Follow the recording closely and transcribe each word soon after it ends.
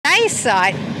Today's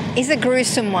site is a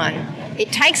gruesome one.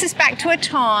 It takes us back to a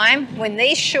time when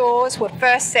these shores were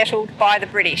first settled by the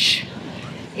British.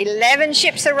 11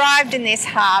 ships arrived in this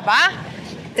harbour.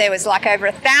 There was like over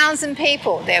 1,000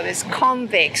 people. There was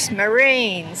convicts,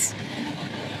 marines,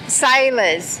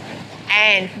 sailors,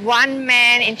 and one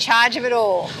man in charge of it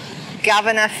all,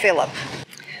 Governor Phillip.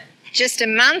 Just a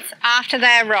month after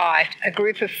they arrived, a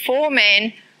group of 4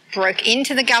 men broke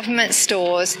into the government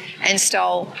stores and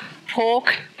stole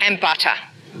pork and butter.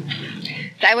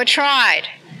 They were tried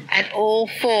and all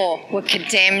 4 were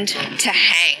condemned to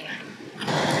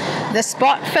hang. The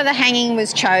spot for the hanging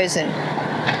was chosen,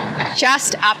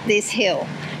 just up this hill.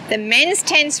 The men's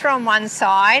tents were on one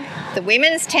side, the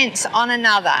women's tents on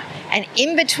another, and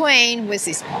in between was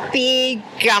this big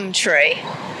gum tree.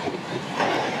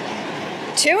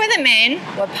 2 of the men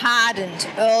were pardoned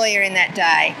earlier in that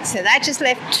day, so that just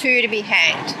left 2 to be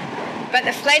hanged. But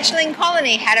the fledgling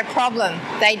colony had a problem.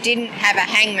 They didn't have a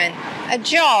hangman, a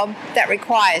job that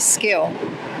requires skill.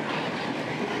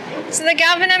 So the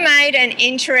governor made an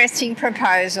interesting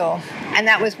proposal, and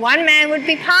that was one man would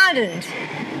be pardoned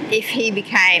if he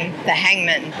became the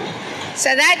hangman.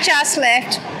 So that just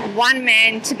left one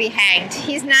man to be hanged.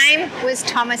 His name was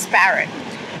Thomas Barrett,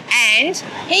 and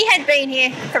he had been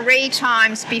here 3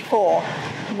 times before.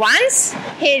 Once,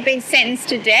 he had been sentenced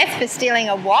to death for stealing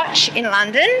a watch in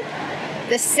London.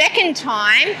 The second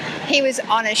time, he was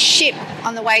on a ship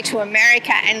on the way to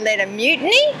America and led a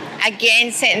mutiny,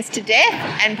 again sentenced to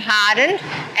death and pardoned,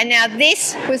 and now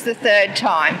this was the 3rd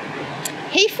time.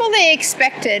 He fully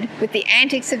expected, with the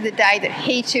antics of the day, that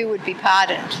he too would be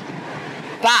pardoned.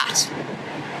 But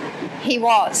he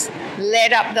was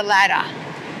led up the ladder.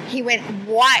 He went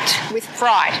white with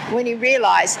fright when he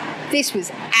realised this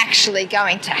was actually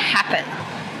going to happen.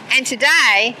 And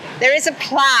today, there is a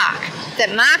plaque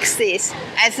that marks this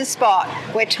as the spot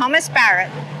where Thomas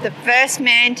Barrett, the first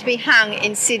man to be hung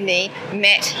in Sydney,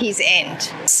 met his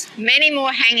end. Many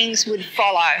more hangings would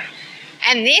follow,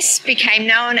 and this became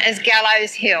known as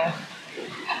Gallows Hill.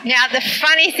 Now, the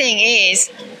funny thing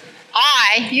is,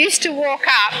 I used to walk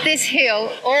up this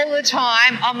hill all the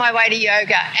time on my way to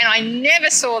yoga, and I never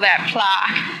saw that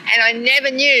plaque, and I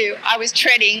never knew I was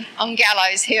treading on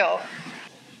Gallows Hill.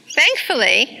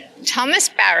 Thankfully, Thomas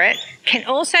Barrett can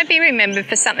also be remembered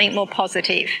for something more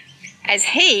positive, as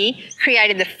he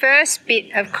created the first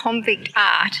bit of convict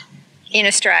art in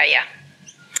Australia.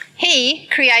 He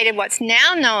created what's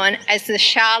now known as the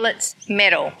Charlotte's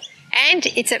Medal, and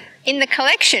it's in the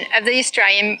collection of the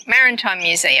Australian Maritime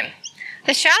Museum.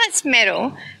 The Charlotte's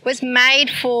Medal was made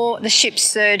for the ship's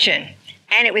surgeon,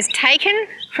 and it was taken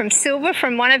from silver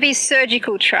from one of his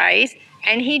surgical trays,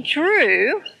 and he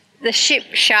drew the ship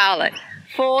Charlotte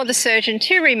for the surgeon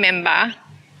to remember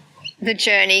the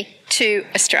journey to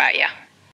Australia.